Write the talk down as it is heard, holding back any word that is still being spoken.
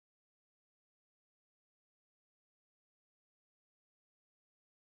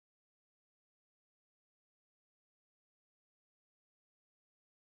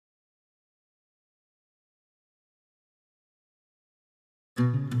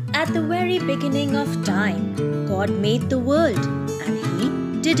At the very beginning of time, God made the world, and He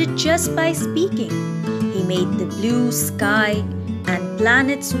did it just by speaking. He made the blue sky and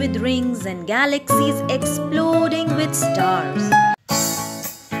planets with rings and galaxies exploding with stars.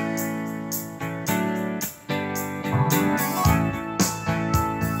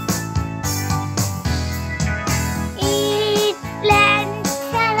 Eight planets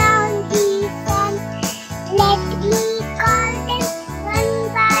surround the sun. Let me call them one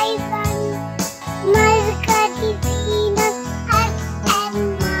by one. Mercury, Venus, Earth, and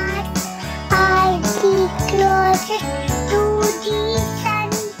Mars are the closest to the sun.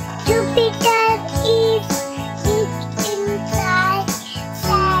 Jupiter is rich in size.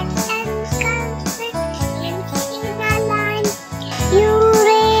 Saturn comes in a line.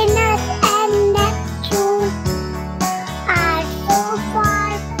 Uranus and Neptune are so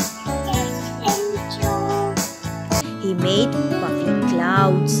far distant too. He made puffy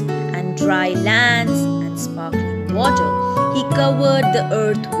clouds and dry lands and sparkling water. He covered the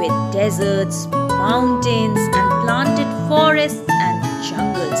earth with deserts, mountains, and planted forests and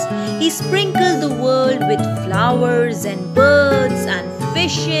jungles. He sprinkled the world with flowers and birds and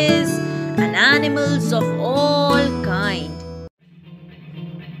fishes and animals of all kinds.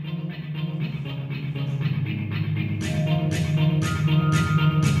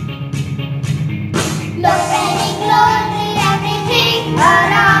 Look very closely, everything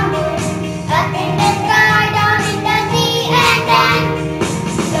around you. Up in the sky, down in the sea, and then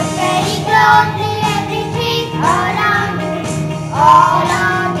look very closely, everything around you. All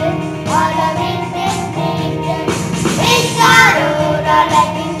of it is nature. It's a road, or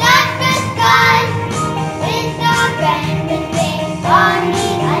like in the sky. It's a random thing on the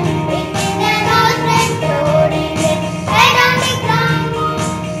unwritten and ocean floating with head on the ground.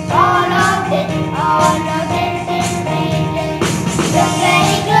 All of it is nature. Look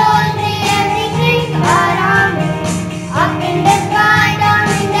very closely, everything around you. Up in the sky, down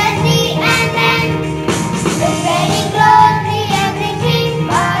in the sea, and then look very closely, everything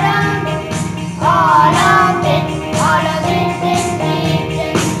around you. All of it is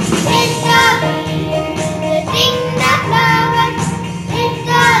nature. It's the bee visiting the flowers. It's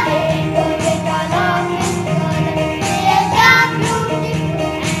the rainbow with all of its colors. It's the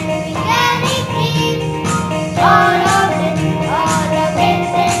beautiful and very clean. All of it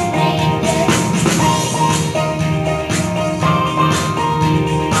is nature.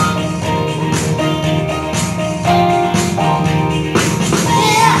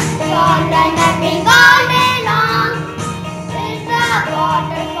 Salt and nothing all day long. It's the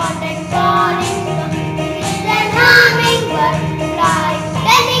waterfall that's falling from the hills and hummingbird fly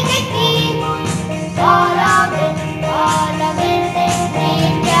delicately. All of it is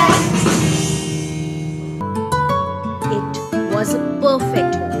nature. It was a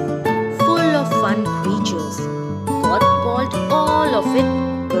perfect home, full of fun creatures. God called all of it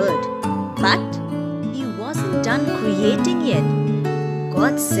good. But He wasn't done creating yet.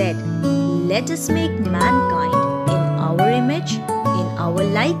 God said, "Let us make mankind in our image, in our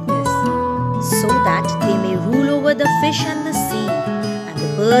likeness, so that they may rule over the fish and the sea, and the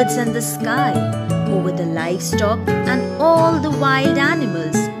birds and the sky, over the livestock and all the wild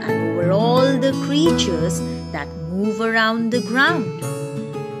animals, and over all the creatures that move around the ground."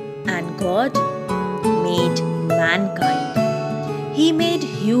 And God made mankind. He made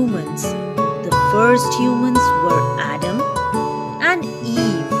humans. The first humans were Adam and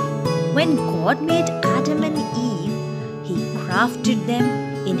Eve. When God made Adam and Eve, He crafted them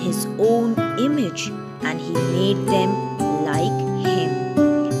in His own image, and He made them like Him.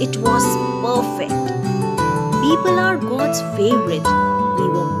 It was perfect. People are God's favorite. We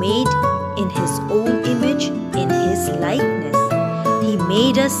were made in His own image, in His likeness. He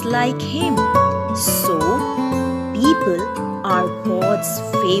made us like Him. So, people are God's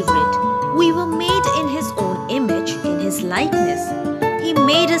favorite. We were made in His own image, in His likeness. He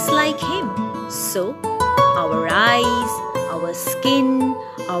made us like Him. So, our eyes, our skin,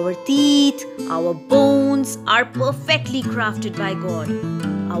 our teeth, our bones are perfectly crafted by God.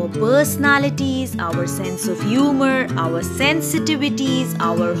 Our personalities, our sense of humor, our sensitivities,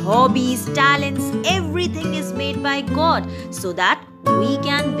 our hobbies, talents, everything is made by God so that we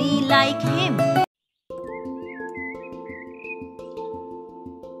can be like Him.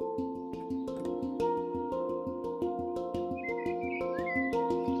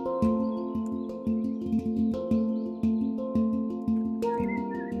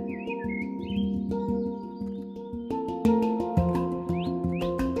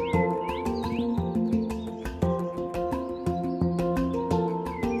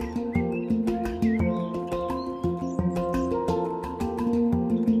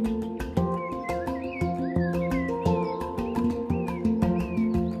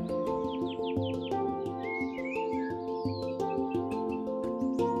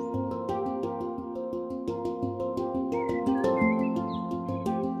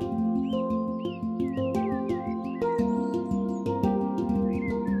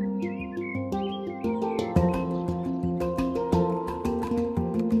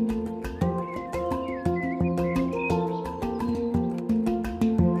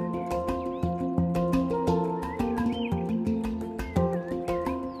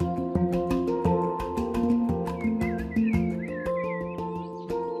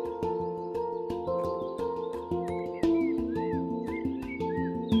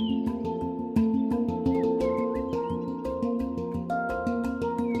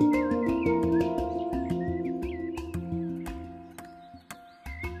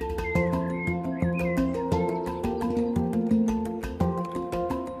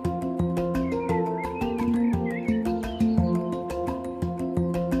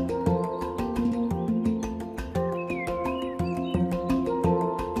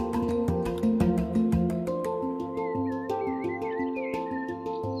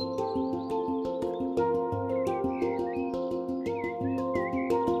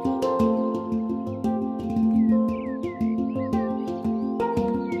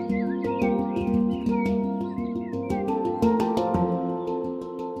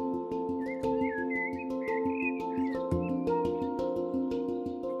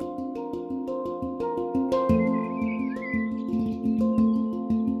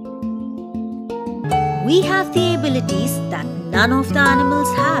 We have the abilities that none of the animals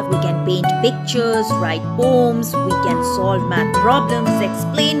have. We can paint pictures, write poems, we can solve math problems,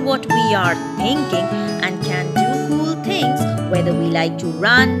 explain what we are thinking, and can do cool things. Whether we like to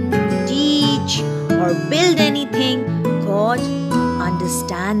run, teach, or build anything, God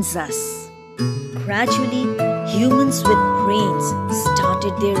understands us. Gradually, humans with brains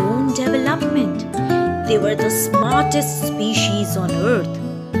started their own development. They were the smartest species on earth,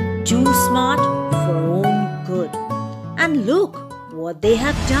 too smart for own good. And look what they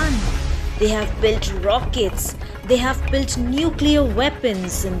have done. They have built rockets, they have built nuclear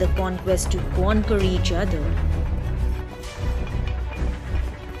weapons in the conquest to conquer each other.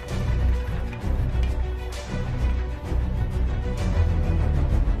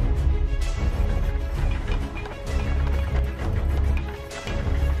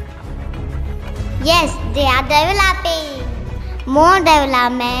 Yes, they are developing. More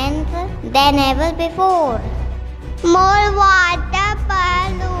development than ever before. More water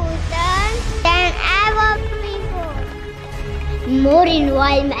pollution than ever before. More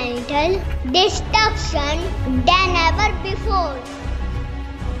environmental destruction than ever before.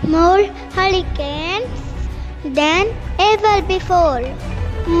 More hurricanes than ever before.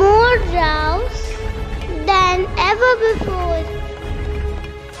 More droughts than ever before.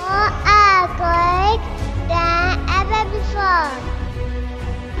 More earthquakes than ever before.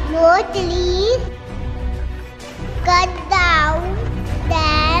 More trees cut down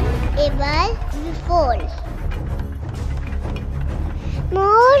than ever before.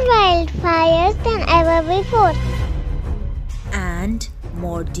 More wildfires than ever before. And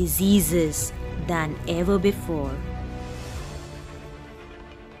more diseases than ever before.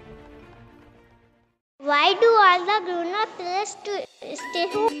 Why do all the grown-ups please to stay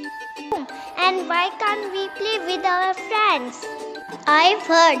home? And why can't we play with our friends? I've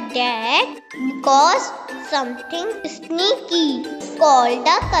heard that because something sneaky called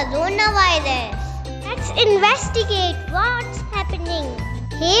the coronavirus. Let's investigate what's happening.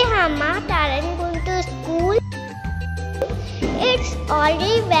 Hey Hama, aren't going to school? It's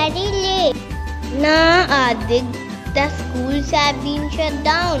already very late. Nah, Adik, the schools have been shut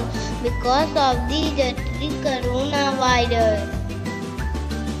down because of the dirty coronavirus.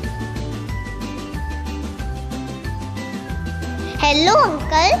 Hello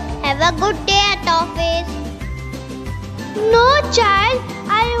uncle, have a good day at office. No child,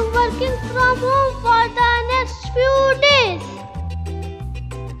 I am working from home for the next few days.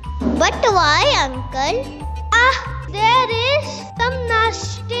 But why uncle? There is some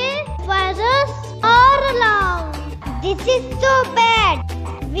nasty virus all around. This is so bad.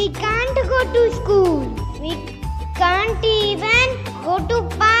 We can't go to school. We can't even go to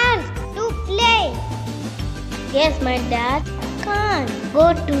park to play. Yes, my dad can't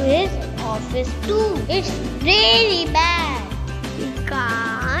go to his office too. It's really bad. We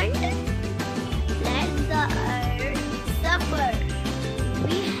can't let the earth suffer.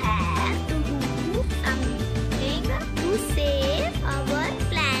 We have to do something to save our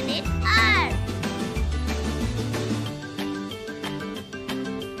planet Earth.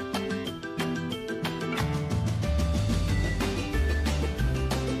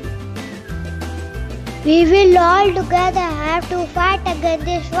 We will all together have to fight against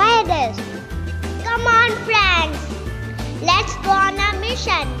this virus. Come on, friends. Let's go on a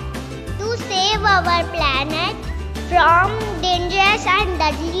mission to save our planet from dangerous and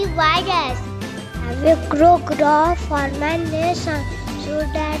deadly virus. I will grow crop for my nation so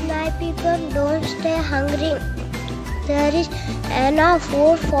that my people don't stay hungry. There is enough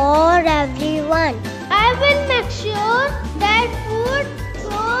food for everyone. I will make sure that food,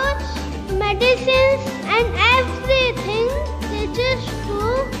 clothes, medicines and everything reaches to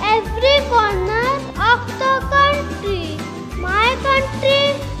every corner of the country. My country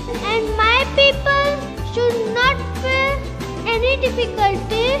and my people should not face any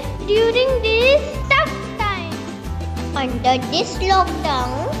difficulty during this tough time. Under this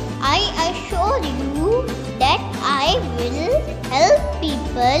lockdown, I assure you that I will help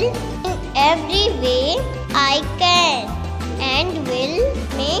people in every way I can and will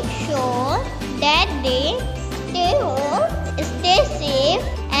make sure that they stay home, stay safe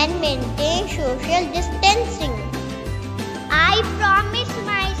and maintain social distancing. I promise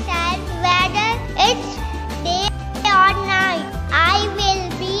myself whether it's day or night, I will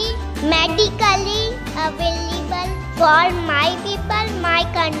be medically available for my people, my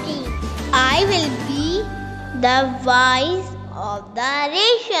country. I will be the voice of the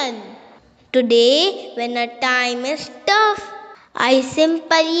nation. Today, when a time is tough, I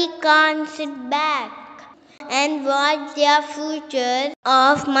simply can't sit back and watch their future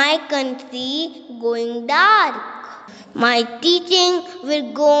of my country going dark. My teaching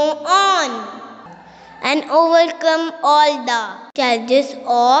will go on and overcome all the challenges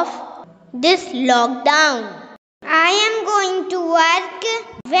of this lockdown. I am going to work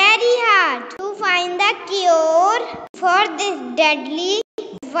very hard to find the cure for this deadly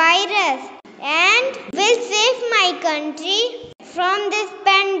virus and will save my country from this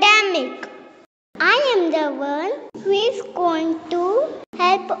pandemic. I am the one who is going to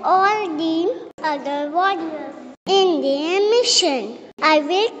help all the other warriors in their mission. I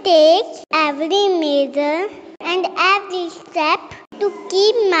will take every measure and every step to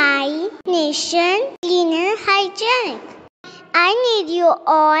keep my nation clean and hygienic. I need you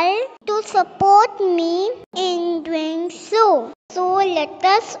all to support me in doing so. So let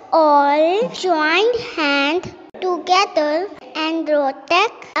us all join hands together and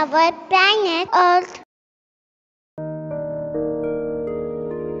protect our planet Earth.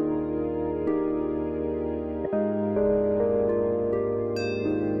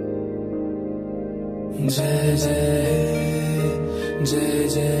 जय जय जय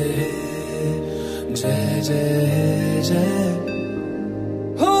जय जय जय जय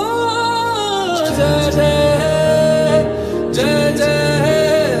हो जय जय जय जय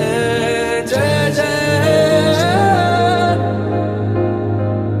जय जय।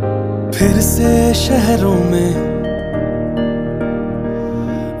 फिर से शहरों में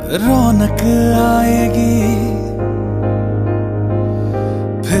रौनक आएगी,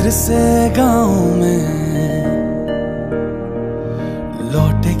 फिर से गाँव में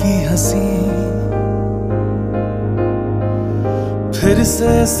लौटेगी हंसी, फिर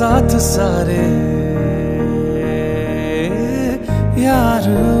से साथ सारे यार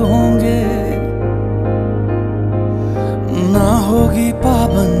होंगे, ना होगी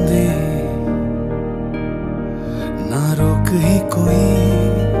पाबंदी ना रोक ही कोई,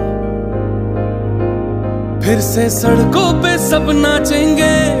 फिर से सड़कों पे सब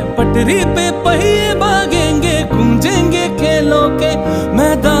नाचेंगे, पटरी पे पहिए भागेंगे, गूंजेंगे खेलों के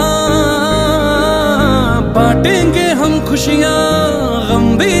मैदान, बांटेंगे हम खुशियाँ गम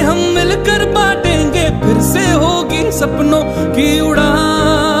भी हम मिलकर बांटेंगे, फिर से होगी सपनों की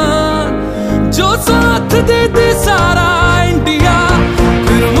उड़ान। जो साथ दे दे सारा इंडिया,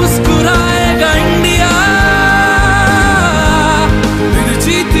 फिर मुस्कुराएगा इंडिया, फिर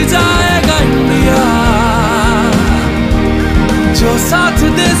जीत जाएगा इंडिया। जो साथ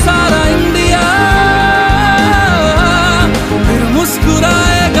दे सारा इंडिया, फिर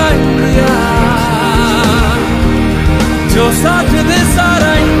मुस्कुराएगा इंडिया। जो साथ दे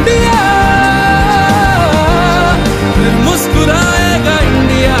सारा इंडिया, फिर मुस्कुरा